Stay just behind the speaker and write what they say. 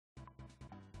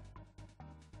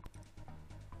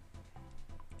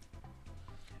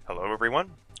Hello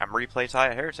everyone, I'm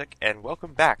Replaytaya Heretic, and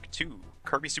welcome back to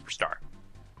Kirby Superstar.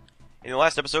 In the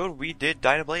last episode, we did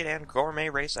Dynablade and Gourmet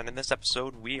Race, and in this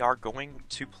episode, we are going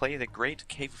to play the Great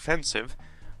Cave Offensive,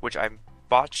 which I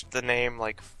botched the name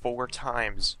like 4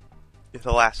 times in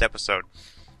the last episode.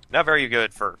 Not very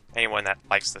good for anyone that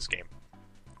likes this game,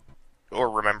 or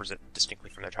remembers it distinctly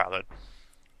from their childhood.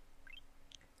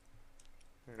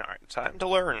 Alright, time to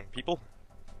learn, people.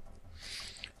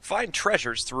 Find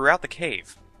treasures throughout the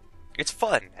cave. It's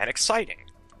fun and exciting.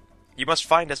 You must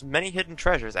find as many hidden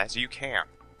treasures as you can.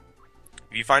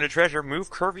 If you find a treasure, move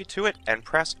Kirby to it and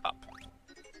press up.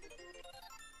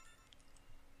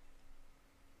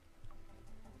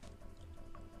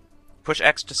 Push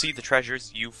X to see the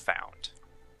treasures you've found.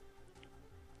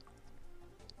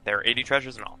 There are 80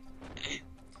 treasures in all.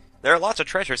 There are lots of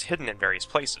treasures hidden in various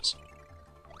places.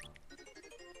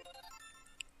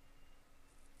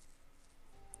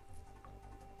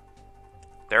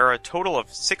 There are a total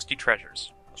of 60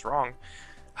 treasures. I was wrong.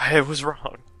 I was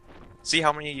wrong. See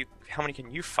how many can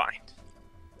you find?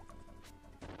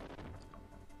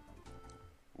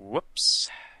 Whoops.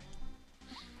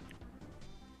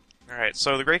 Alright,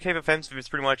 so the Great Cave Offensive is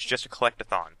pretty much just a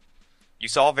collect-a-thon. You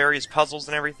solve various puzzles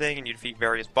and everything, and you defeat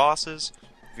various bosses.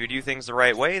 If you do things the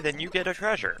right way, then you get a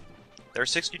treasure. There are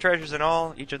 60 treasures in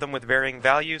all, each of them with varying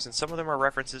values, and some of them are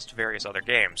references to various other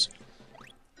games.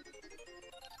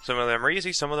 Some of them are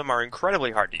easy, some of them are incredibly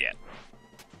hard to get.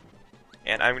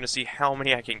 And I'm going to see how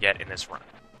many I can get in this run.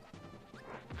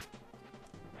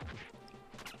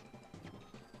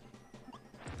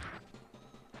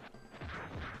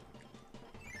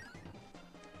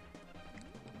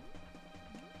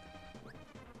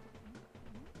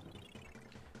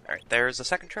 Alright, there's a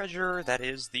second treasure, that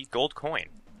is the gold coin.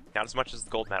 Not as much as the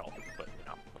gold medal, but, you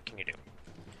know, what can you do?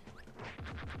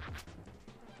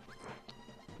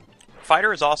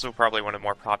 Fighter is also probably one of the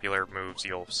more popular moves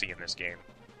you'll see in this game.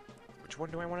 Which one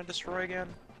do I want to destroy again?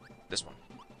 This one.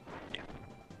 Yeah.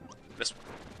 This one.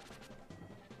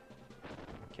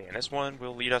 Okay, and this one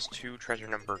will lead us to treasure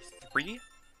number 3.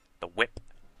 The whip.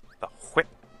 The whip.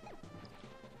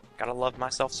 Gotta love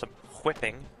myself some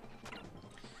whipping.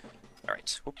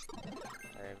 Alright, whoops.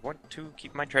 I want to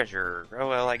keep my treasure. Oh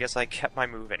well, I guess I kept my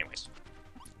move anyways.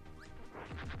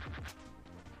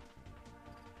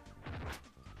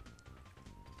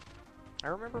 I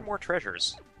remember more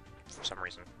treasures, for some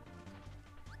reason.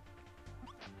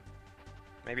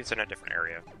 Maybe it's in a different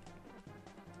area.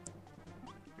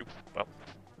 Oop, well.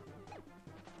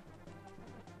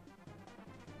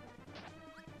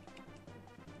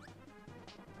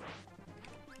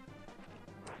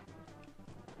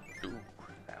 Ooh,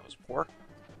 that was poor.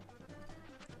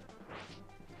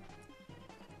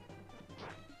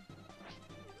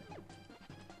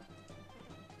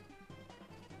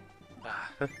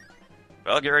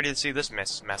 Well, get ready to see this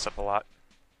mess up a lot.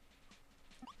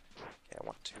 Okay, I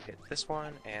want to hit this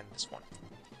one and this one.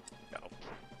 Go.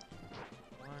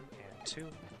 1 and 2.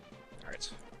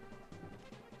 Alright.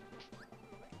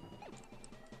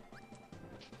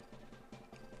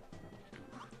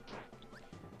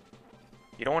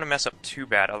 You don't want to mess up too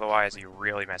bad, otherwise you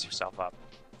really mess yourself up.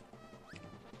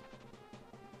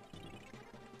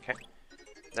 Okay.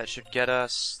 That should get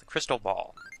us the crystal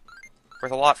ball.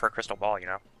 Worth a lot for a crystal ball, you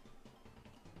know.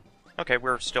 Okay,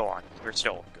 we're still on. We're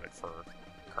still good for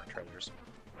current treasures.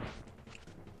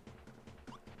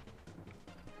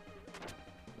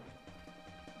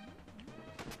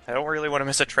 I don't really want to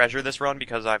miss a treasure this run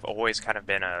because I've always kind of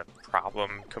been a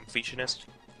problem completionist.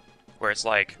 Where it's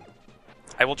like,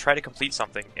 I will try to complete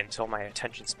something until my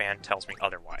attention span tells me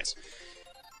otherwise.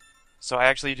 So I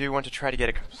actually do want to try to get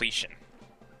a completion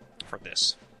for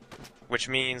this. Which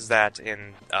means that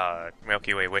in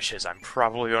Milky Way Wishes, I'm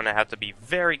probably going to have to be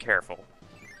very careful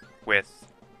with,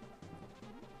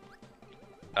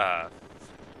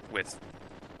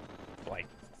 like,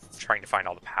 trying to find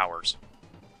all the powers.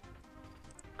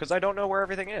 Because I don't know where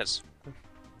everything is.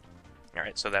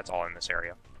 Alright, so that's all in this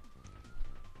area.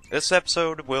 This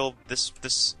episode will, this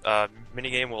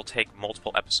minigame will take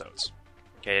multiple episodes.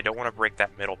 Okay, I don't want to break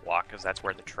that middle block, because that's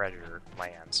where the treasure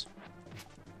lands.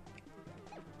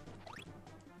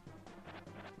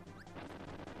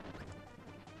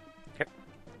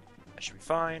 Should be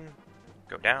fine.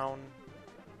 Go down.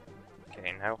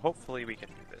 Okay, now hopefully we can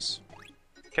do this.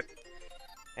 Okay.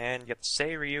 And get the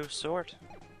Seiryu sword.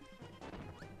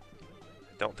 I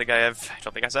don't think I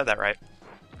said that right.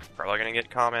 Probably gonna get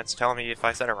comments telling me if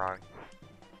I said it wrong.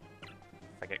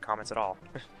 If I get comments at all.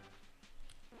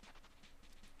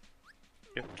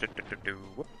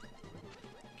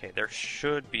 Okay, there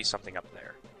should be something up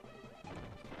there.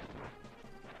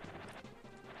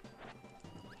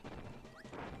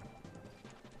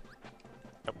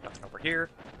 here.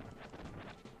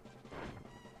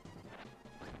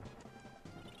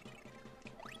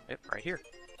 Yep, right here.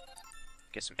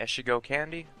 Get some Eshigo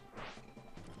candy.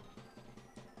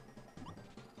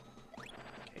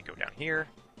 Okay, go down here.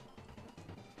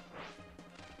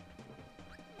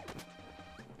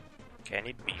 Okay, I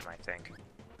need beam, I think.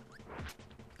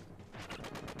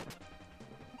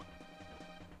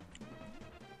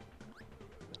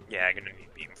 Yeah, I'm gonna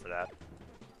need beam for that.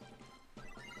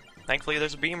 Thankfully,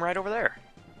 there's a beam right over there.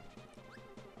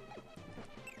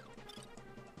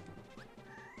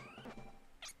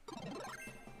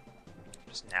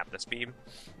 Just nab this beam.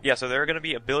 Yeah, so there are gonna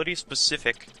be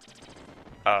ability-specific...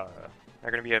 there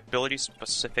are gonna be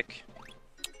ability-specific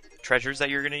treasures that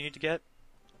you're gonna need to get.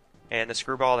 And the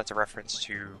screwball, that's a reference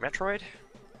to Metroid.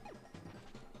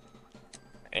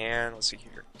 And let's see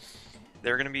here.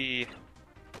 There are gonna be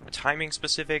timing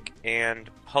specific and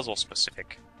puzzle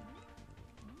specific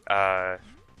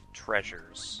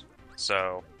treasures.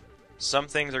 So some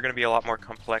things are going to be a lot more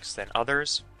complex than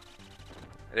others,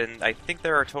 and I think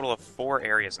there are a total of 4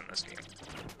 areas in this game.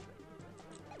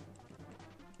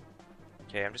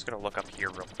 Okay, I'm just going to look up here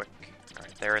real quick.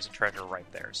 Alright, there is a treasure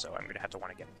right there, so I'm going to have to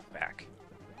want to get it back.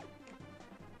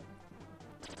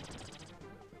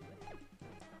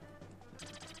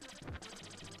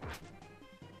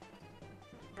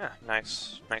 Yeah,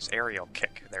 nice aerial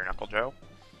kick there, Knuckle Joe.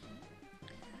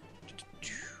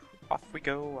 Off we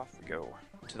go,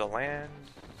 to the land.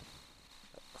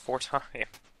 Before time.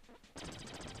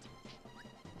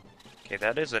 Okay,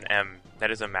 that is an M.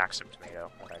 That is a Maxim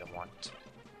tomato, what I don't want.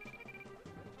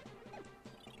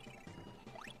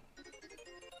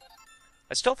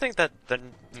 I still think that the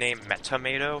name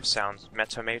Metamato sounds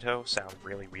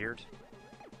really weird.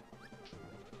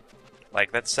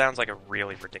 Like, that sounds like a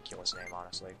really ridiculous name,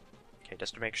 honestly. Okay,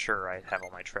 just to make sure I have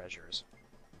all my treasures.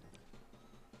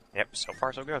 Yep, so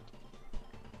far so good.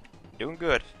 Doing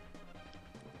good.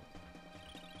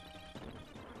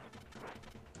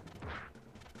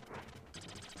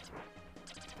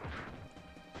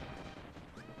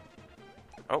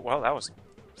 Oh, well, that was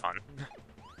fun.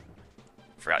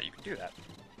 Forgot you could do that.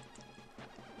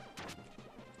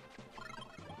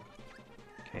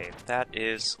 Okay, that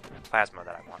is plasma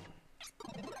that I want.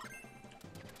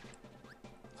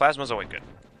 Plasma's always good.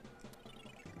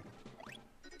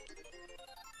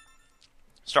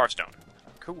 Starstone.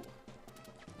 Cool.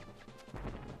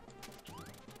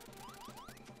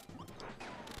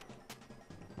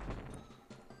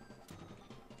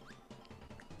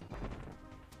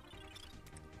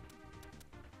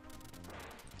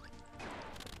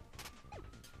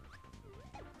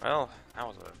 Well, that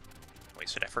was a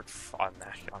wasted effort on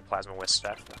that, on Plasma Wisp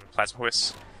stuff. Plasma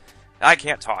Wisp. I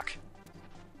can't talk.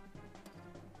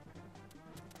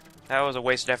 That was a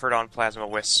wasted effort on Plasma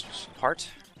Wisp's part.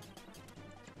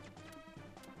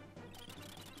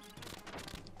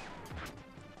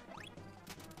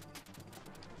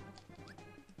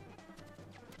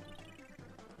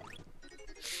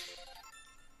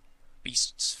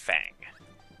 Beast's Fang.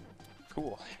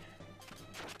 Cool.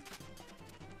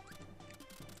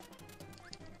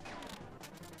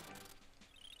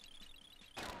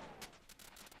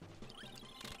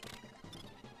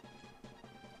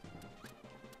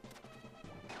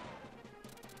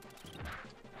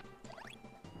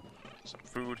 Some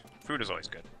food. Food is always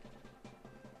good.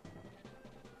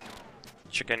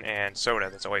 Chicken and soda,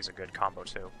 that's always a good combo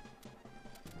too.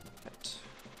 But...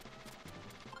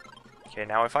 okay,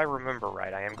 now if I remember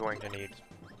right, I am going to need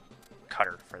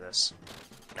Cutter for this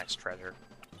next treasure.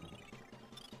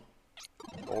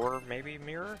 Or maybe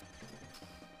Mirror?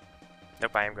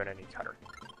 Nope, I am going to need Cutter.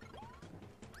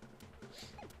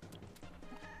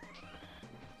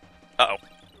 Uh-oh.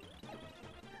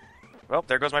 Well,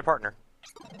 there goes my partner.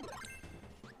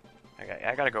 Okay,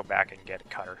 I gotta go back and get a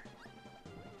Cutter.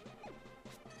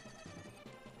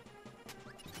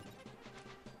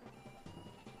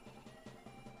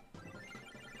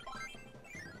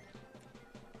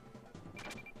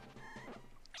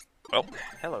 Well,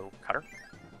 hello, Cutter.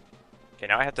 Okay,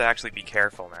 now I have to actually be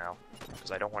careful now,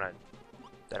 because I don't want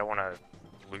to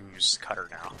lose Cutter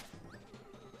now.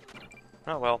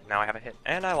 Oh well, now I have a hit,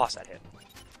 and I lost that hit.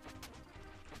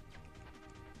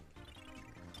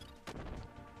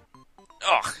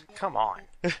 Ugh, come on.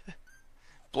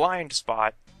 Blind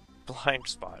spot. Blind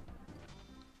spot.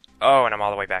 Oh, and I'm all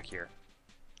the way back here.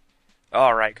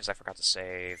 Alright, because I forgot to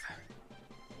save.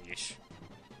 Yeesh.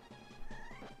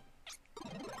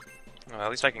 Well, at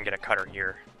least I can get a Cutter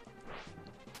here.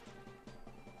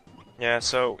 Yeah,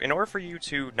 so in order for you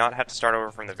to not have to start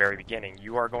over from the very beginning,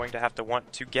 you are going to have to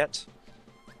want to get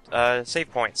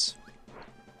save points.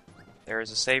 There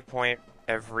is a save point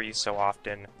every so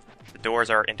often The doors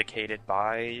are indicated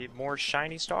by more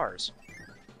shiny stars.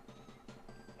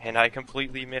 And I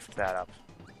completely miffed that up.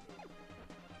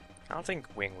 I don't think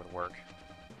wing would work.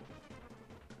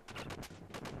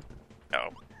 Oh.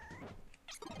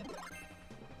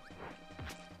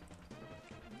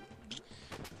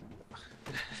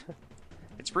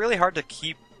 It's really hard to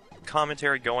keep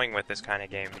commentary going with this kind of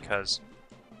game because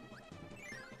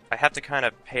I have to kind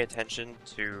of pay attention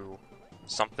to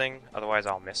something, otherwise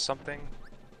I'll miss something.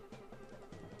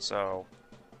 So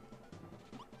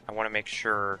I want to make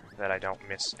sure that I don't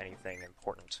miss anything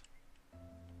important.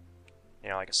 You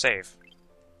know, like a save.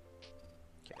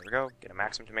 Okay, here we go. Get a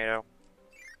maximum tomato.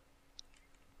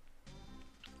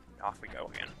 And off we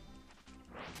go again.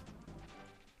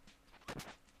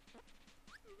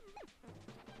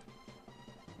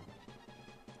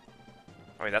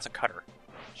 Oh wait, that's a cutter.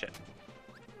 Shit.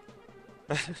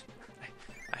 I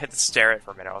had to stare at it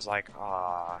for a minute. I was like,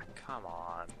 ah, come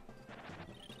on.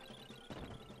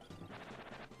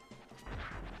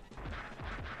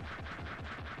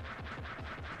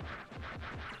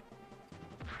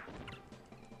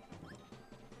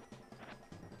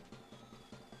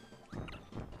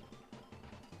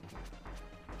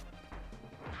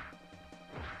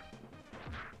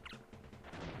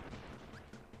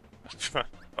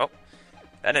 Oh,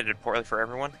 that ended poorly for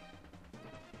everyone.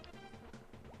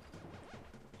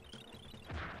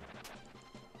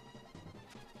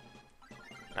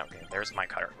 Okay, there's my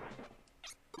cutter.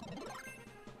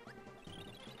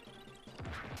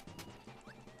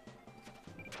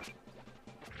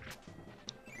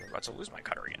 I'm about to lose my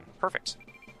cutter again. Perfect.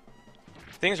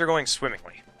 Things are going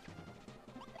swimmingly.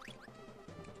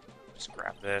 Just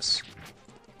grab this.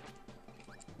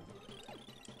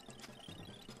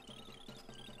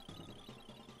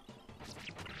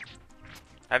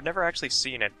 I've never actually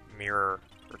seen it mirror,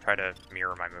 or try to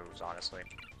mirror my moves, honestly.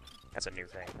 That's a new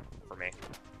thing for me.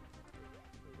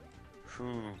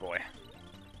 Ooh, boy.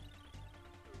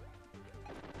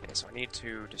 Okay, so I need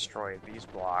to destroy these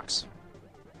blocks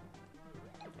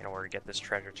in order to get this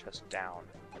treasure chest down.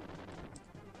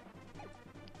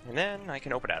 And then I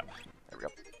can open it up. There we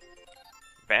go.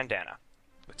 Bandana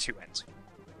with 2 ends.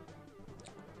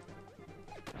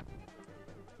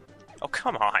 Oh,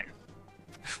 come on!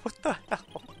 What the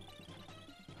hell?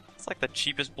 It's like the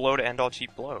cheapest blow to end all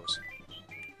cheap blows.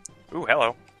 Ooh,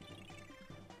 hello.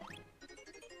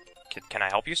 Can I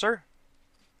help you, sir?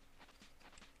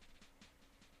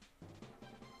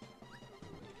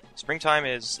 Springtime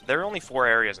is... There are only 4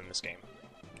 areas in this game.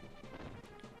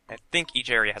 I think each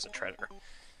area has a treasure.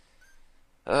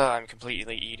 I'm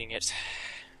completely eating it.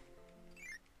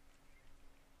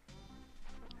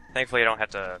 Thankfully I don't have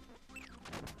to...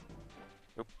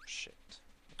 Oops, shit.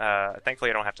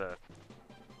 Thankfully I don't have to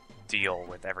deal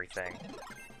with everything.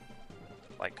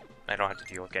 Like, I don't have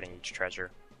to deal with getting each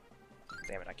treasure.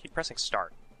 Damn it, I keep pressing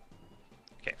start.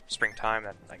 Okay, springtime,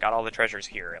 I got all the treasures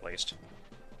here, at least.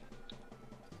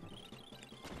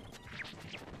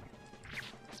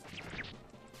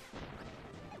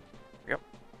 Yep.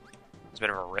 It's a bit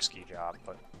of a risky job,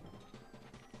 but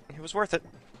it was worth it.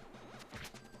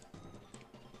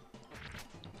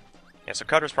 Yeah, so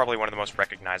Cutter's probably one of the most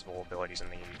recognizable abilities in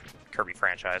the Kirby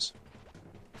franchise.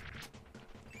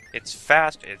 It's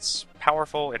fast, it's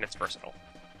powerful, and it's versatile.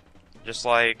 Just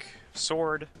like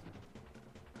Sword.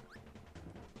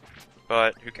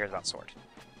 But who cares about Sword?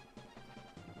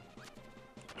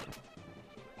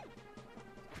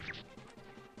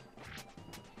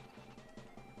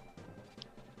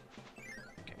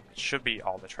 Okay, it should be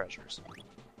all the treasures.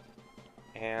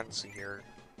 And let's see here.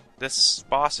 This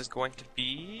boss is going to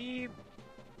be...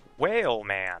 Whale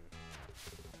Man.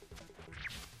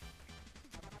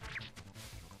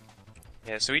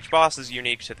 Yeah, so each boss is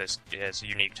unique to this,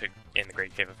 in the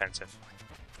Great Cave Offensive.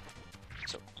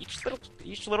 So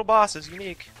each little boss is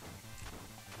unique.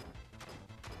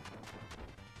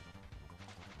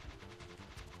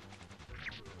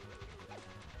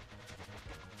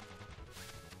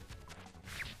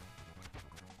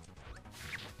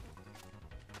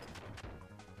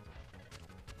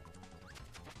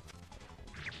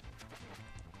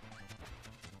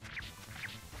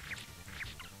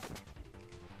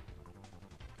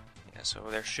 So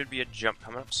there should be a jump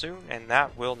coming up soon, and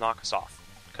that will knock us off,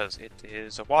 because it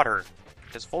is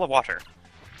full of water.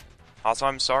 Also,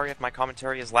 I'm sorry if my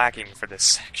commentary is lacking for this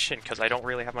section, because I don't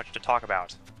really have much to talk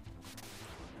about.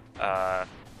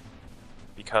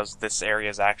 Because this area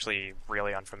is actually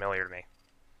really unfamiliar to me.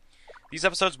 These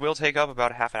episodes will take up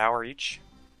about a half an hour each,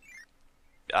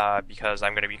 because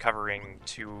I'm going to be covering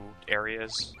 2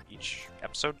 areas each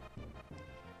episode.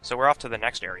 So we're off to the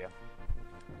next area.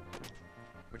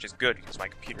 which is good because my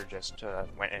computer just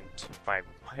went into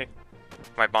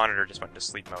my monitor just went into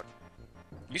sleep mode.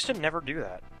 Used to never do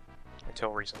that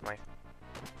until recently,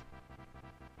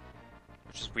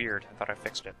 which is weird. I thought I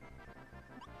fixed it.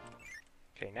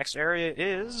 Okay, next area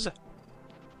is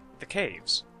the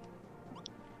caves.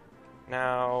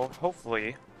 Now,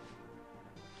 hopefully,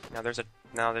 there's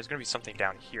gonna be something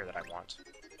down here that I want.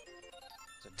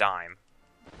 There's a dime.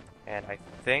 And I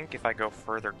think if I go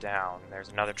further down, there's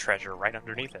another treasure right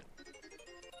underneath it.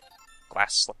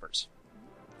 Glass slippers.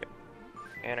 Yep.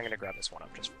 And I'm gonna grab this one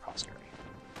up just for posterity.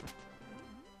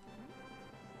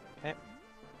 Okay.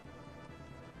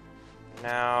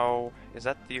 Now, is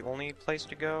that the only place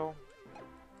to go?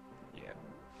 Yeah.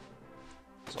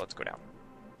 So let's go down.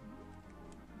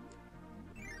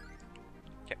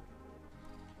 Okay.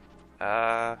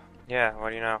 Yeah, what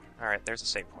do you know? Alright, there's a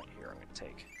save point here I'm gonna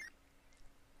take.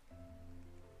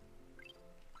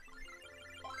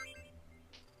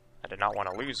 I did not want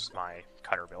to lose my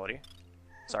cutter ability.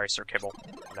 Sorry, Sir Kibble.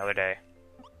 Another day.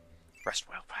 Rest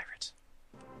well, pirate.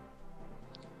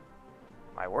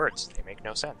 My words, they make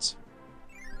no sense.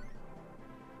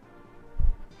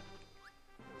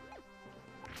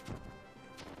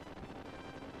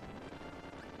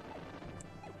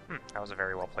 That was a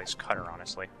very well-placed cutter,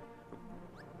 honestly.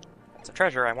 That's a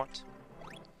treasure I want.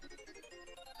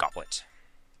 Goblet.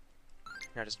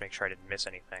 Now just make sure I didn't miss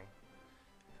anything.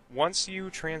 Once you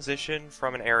transition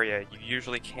from an area, you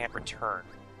usually can't return.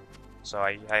 So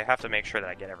I have to make sure that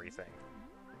I get everything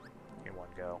in one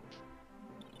go.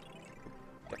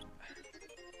 Yep.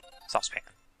 Saucepan.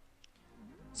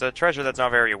 It's a treasure that's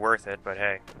not very worth it, but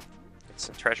hey, it's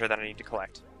a treasure that I need to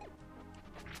collect.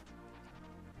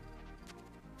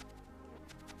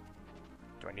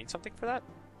 Do I need something for that?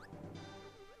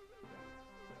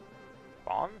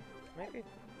 Bomb? Maybe?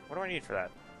 What do I need for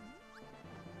that?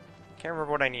 Can't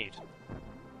remember what I need.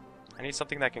 I need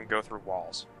something that can go through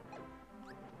walls.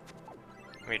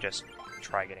 Let me just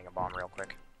try getting a bomb real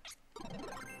quick.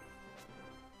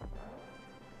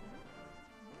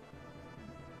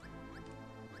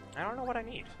 I don't know what I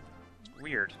need. It's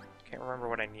weird. Can't remember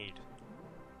what I need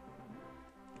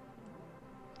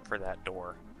for that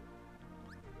door.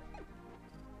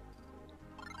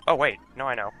 Oh wait, no,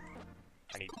 I know.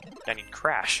 I need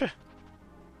crash.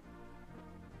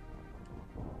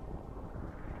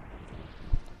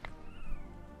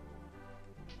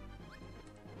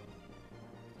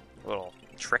 Little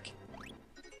trick.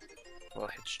 Little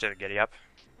hitch to giddy up.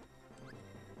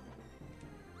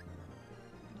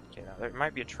 Okay, now there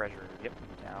might be a treasure. Yep,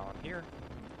 down here.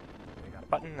 We got a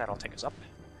button that'll take us up.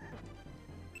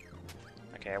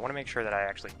 Okay, I want to make sure that I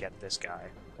actually get this guy.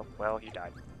 Oh, well, he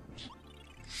died.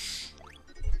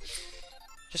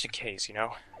 Just in case, you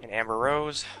know. An amber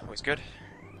rose, always good.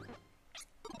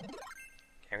 Okay,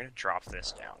 I'm gonna drop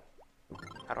this down.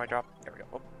 How do I drop? There we go.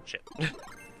 Oh, shit.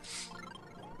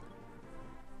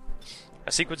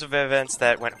 A sequence of events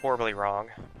that went horribly wrong.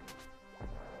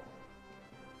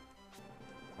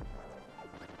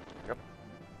 Yep.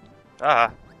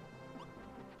 Ah!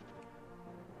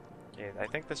 Okay, I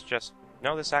think this just...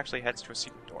 No, this actually heads to a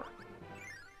secret door.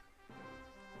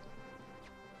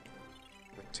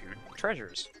 With 2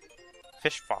 treasures.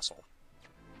 Fish fossil.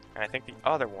 And I think the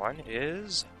other one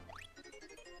is...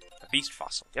 a beast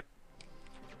fossil. Yep.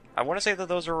 I want to say that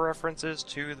those are references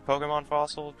to the Pokemon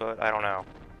fossils, but I don't know.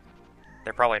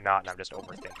 They're probably not, and I'm just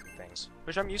overthinking things,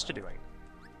 which I'm used to doing.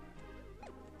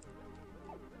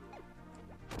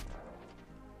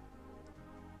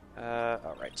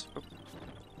 Alright.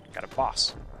 Got a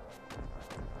boss.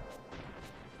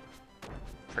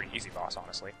 Pretty easy boss,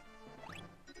 honestly.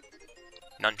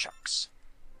 Nunchucks.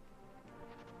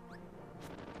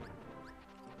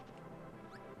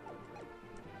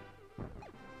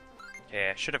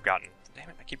 Yeah, I should have gotten... Damn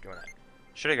it, I keep doing that.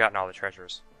 Should have gotten all the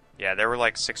treasures. Yeah, there were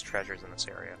like 6 treasures in this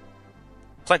area.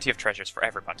 Plenty of treasures for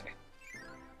everybody.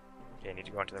 Okay, I need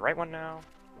to go into the right one now.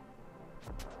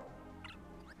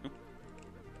 Oop.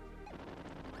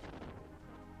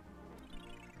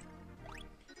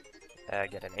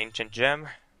 Get an ancient gem.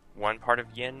 1 part of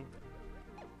yin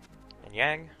and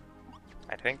yang,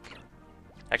 I think.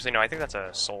 Actually, no, I think that's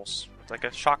a soul... It's like a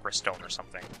chakra stone or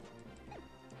something.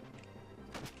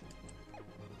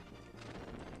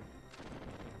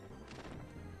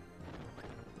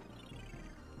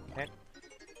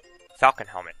 Falcon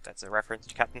helmet. That's a reference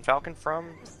to Captain Falcon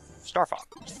from Star Fox.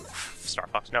 Star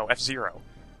Fox, no, F-Zero.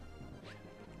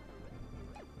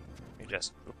 You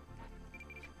just...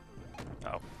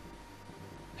 Oh.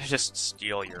 They just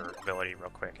steal your ability real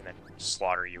quick and then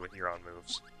slaughter you with your own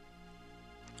moves.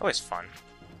 Always fun.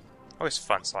 Always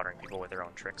fun slaughtering people with their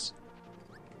own tricks.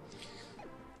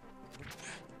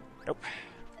 Nope.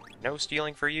 No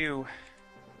stealing for you.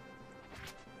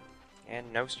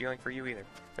 And no stealing for you either.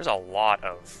 There's a lot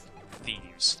of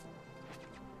thieves.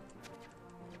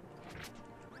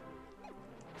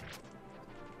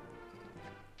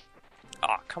 Aw,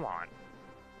 oh, come on.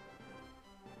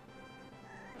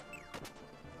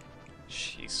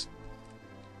 Jeez.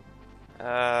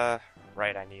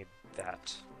 Right, I need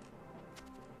that.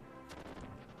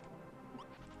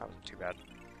 That wasn't too bad.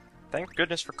 Thank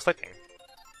goodness for clipping.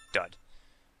 Dud.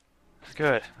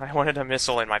 Good. I wanted a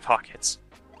missile in my pockets.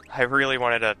 I really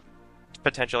wanted a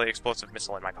potentially explosive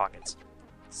missile in my pockets.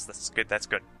 That's good. That's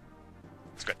good.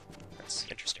 That's good. That's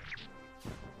interesting.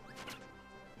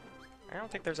 I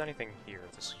don't think there's anything here.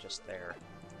 This is just there.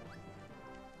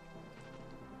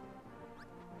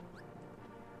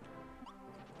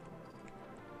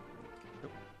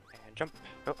 Oop. And jump.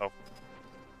 Uh-oh.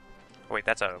 Oh, wait,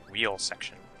 that's a wheel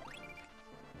section.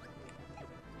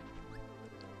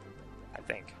 I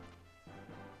think.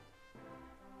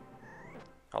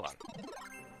 Hold on.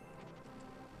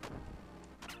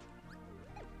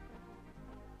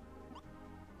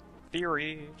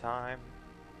 Theory time.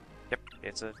 Yep,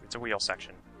 it's a wheel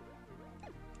section.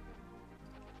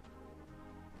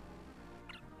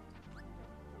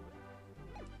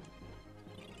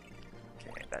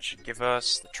 Okay, that should give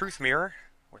us the truth mirror,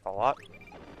 worth a lot.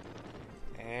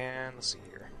 And let's see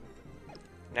here.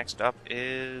 Next up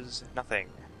is nothing.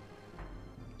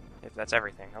 If that's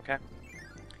everything, okay.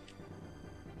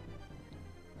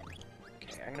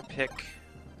 Okay, I'm gonna pick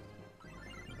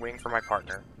Wing for my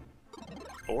partner.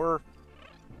 Or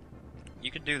you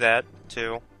could do that,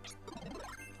 too.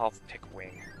 I'll pick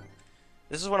Wing.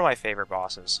 This is one of my favorite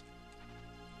bosses.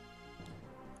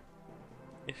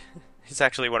 It's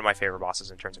actually one of my favorite bosses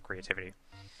in terms of creativity.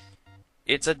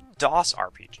 It's a DOS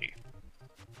RPG.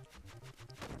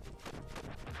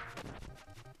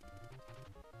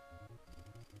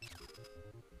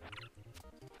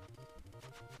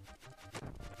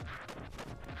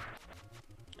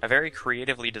 A very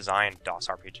creatively designed DOS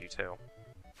RPG, too.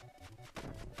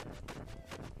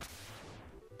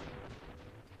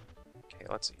 Okay,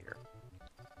 let's see here.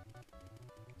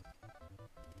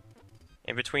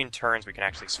 In between turns, we can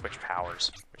actually switch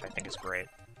powers, which I think is great.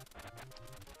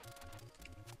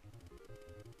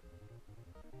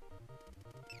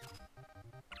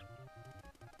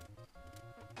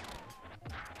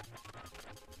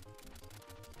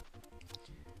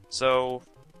 So,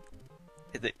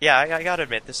 yeah, I gotta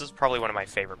admit, this is probably one of my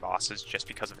favorite bosses just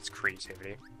because of its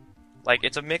creativity. Like,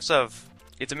 it's a mix of,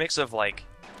 like,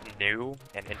 new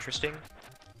and interesting,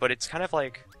 but it's kind of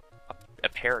like a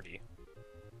parody.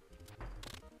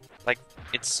 Like,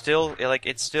 it's still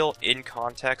in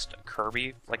context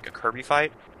Kirby, like a Kirby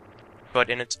fight, but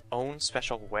in its own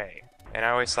special way. And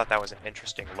I always thought that was an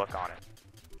interesting look on it.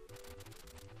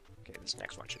 Okay, this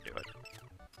next one should do it.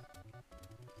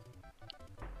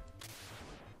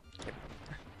 Yep.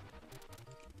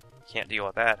 Can't deal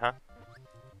with that, huh?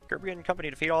 Kirby and company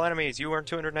defeat all enemies. You earned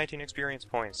 219 experience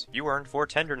points. You earned 4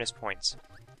 tenderness points.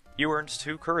 You earned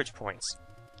 2 courage points.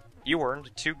 You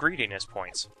earned 2 greediness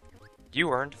points. You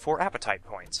earned 4 appetite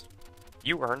points.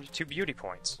 You earned 2 beauty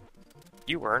points.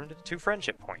 You earned 2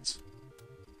 friendship points.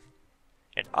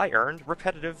 And I earned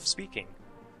repetitive speaking.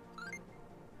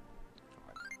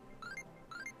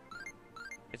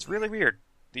 It's really weird.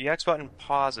 The X button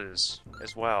pauses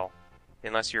as well,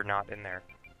 unless you're not in there.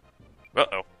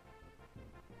 Uh-oh.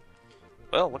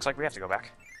 Well, looks like we have to go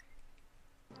back.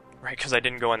 Right, because I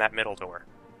didn't go in that middle door.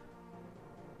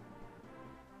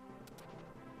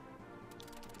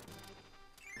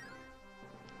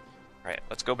 Right,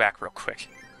 let's go back real quick.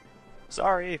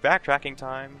 Sorry, backtracking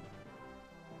time.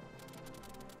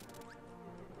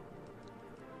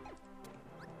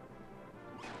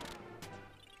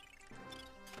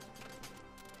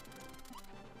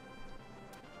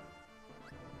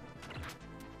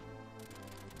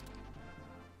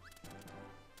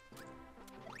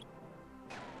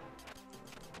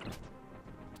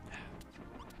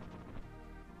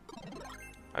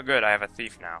 Oh good, I have a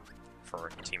thief now for a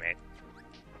teammate.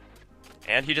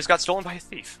 And he just got stolen by a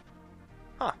thief.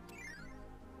 Huh.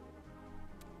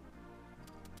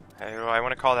 I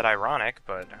want to call that ironic,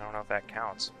 but I don't know if that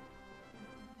counts.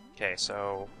 Okay,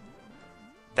 so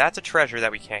that's a treasure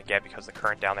that we can't get because the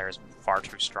current down there is far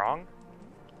too strong.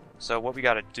 So what we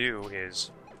gotta do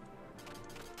is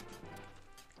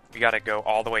we gotta go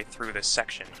all the way through this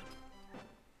section.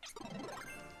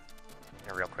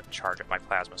 A real quick charge up my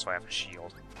plasma so I have a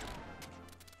shield.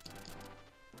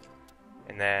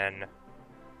 And then,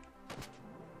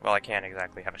 well, I can't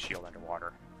exactly have a shield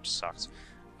underwater, which sucks.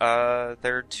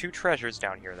 There are 2 treasures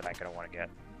down here that I'm gonna want to get.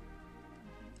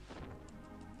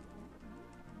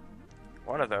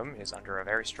 One of them is under a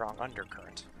very strong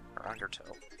undercurrent, or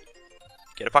undertow.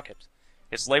 Get a bucket.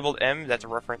 It's labeled M, that's a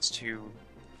reference to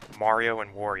Mario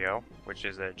and Wario, which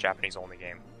is a Japanese-only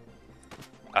game.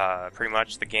 Pretty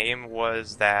much the game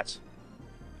was that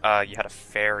you had a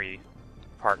fairy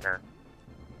partner,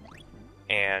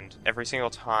 and every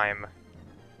single time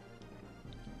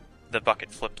the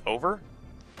bucket flipped over,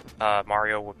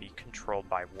 Mario would be controlled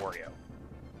by Wario.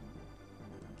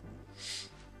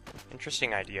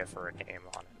 Interesting idea for a game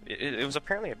on it. It was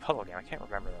apparently a puzzle game. I can't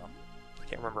remember though. I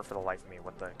can't remember for the life of me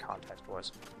what the context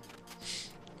was.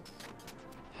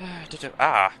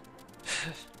 Ah!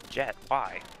 Jet,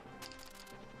 why?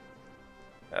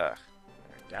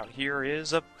 Down here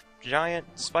is a giant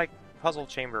spike puzzle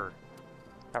chamber.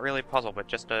 Not really a puzzle, but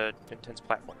just a intense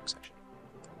platforming section.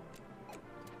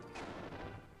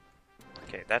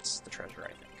 Okay, that's the treasure,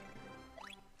 I think.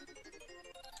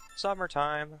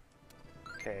 Summertime.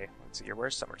 Okay, let's see here.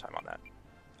 Where's summertime on that?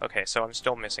 Okay, so I'm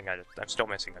still missing a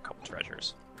couple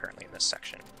treasures apparently in this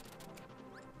section.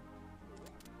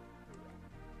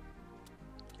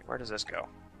 Okay, where does this go?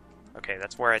 Okay,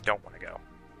 that's where I don't want to go.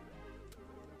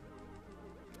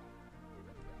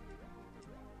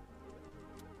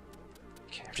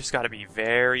 Okay, I've just got to be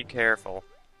very careful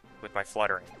with my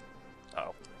fluttering.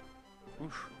 Uh-oh.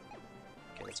 Oof.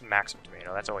 Okay, that's a Maxim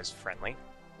tomato. That's always friendly.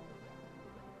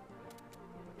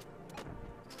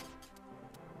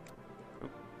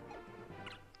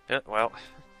 Well,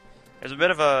 there's a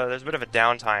bit of a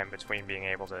downtime between being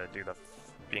able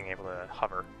to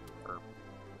hover or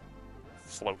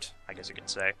float, I guess you could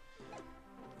say.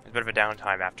 There's a bit of a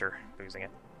downtime after losing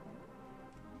it.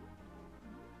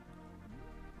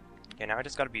 Okay, now I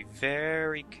just got to be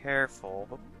very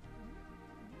careful.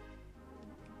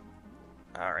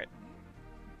 All right,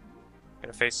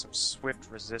 gonna face some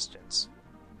swift resistance.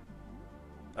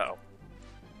 Uh-oh,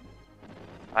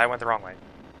 I went the wrong way.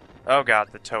 Oh god,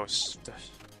 the toast.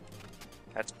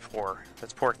 That's poor.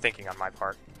 That's poor thinking on my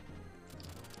part.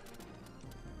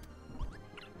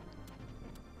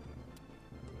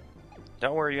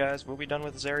 Don't worry guys, we'll be done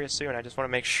with this area soon. I just want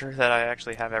to make sure that I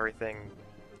actually have everything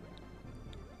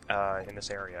in this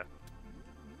area.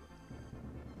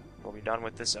 We'll be done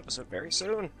with this episode very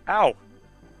soon. Ow!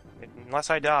 Unless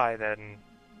I die, then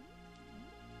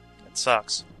it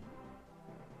sucks.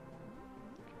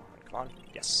 Come on.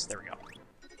 Yes, there we go.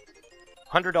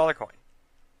 $100 coin.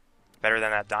 Better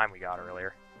than that dime we got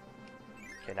earlier.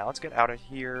 Okay, now let's get out of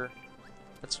here.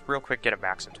 Let's real quick get a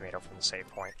Maxim tomato from the save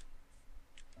point.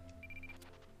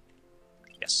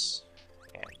 Yes.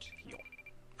 And heal.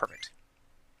 Perfect.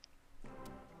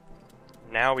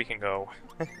 Now we can go.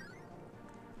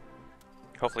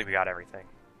 Hopefully we got everything.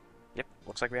 Yep,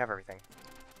 looks like we have everything.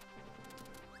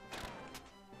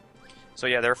 So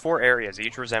yeah, there are 4 areas,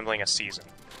 each resembling a season.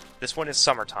 This one is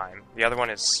summertime. The other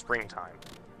one is springtime.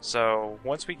 So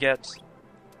once we get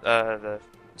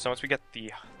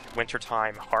the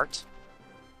wintertime heart,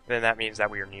 then that means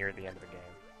that we are near the end of the game.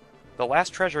 The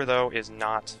last treasure though is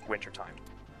not wintertime.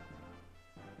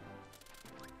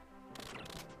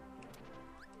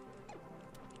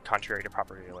 Contrary to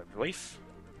popular belief,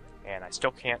 and I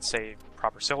still can't say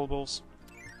proper syllables.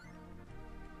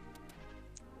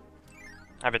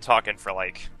 I've been talking for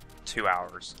like 2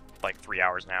 hours. Like 3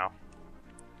 hours now.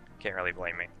 Can't really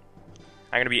blame me.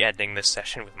 I'm going to be ending this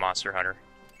session with Monster Hunter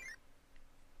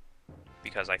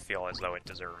because I feel as though it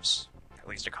deserves at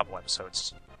least a couple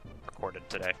episodes recorded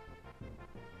today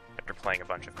after playing a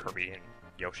bunch of Kirby and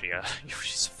Yoshi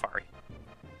Safari.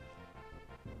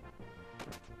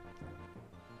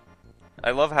 I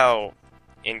love how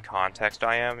in context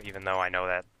I am, even though I know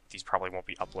that these probably won't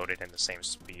be uploaded in the same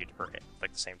speed or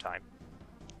like the same time.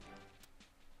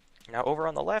 Now over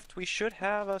on the left, we should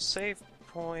have a save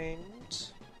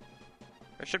point.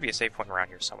 There should be a save point around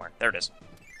here somewhere. There it is.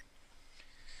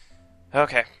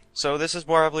 Okay, so this is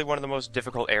probably one of the most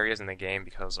difficult areas in the game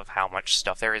because of how much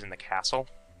stuff there is in the castle.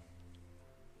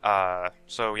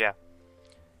 So yeah.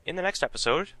 In the next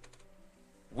episode,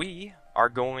 we are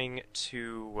going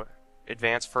to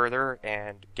advance further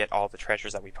and get all the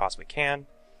treasures that we possibly can.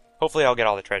 Hopefully I'll get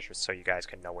all the treasures so you guys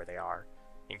can know where they are,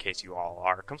 in case you all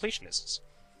are completionists.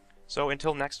 So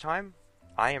until next time,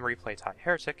 I am Replay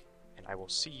Heretic, and I will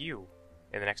see you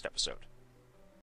in the next episode.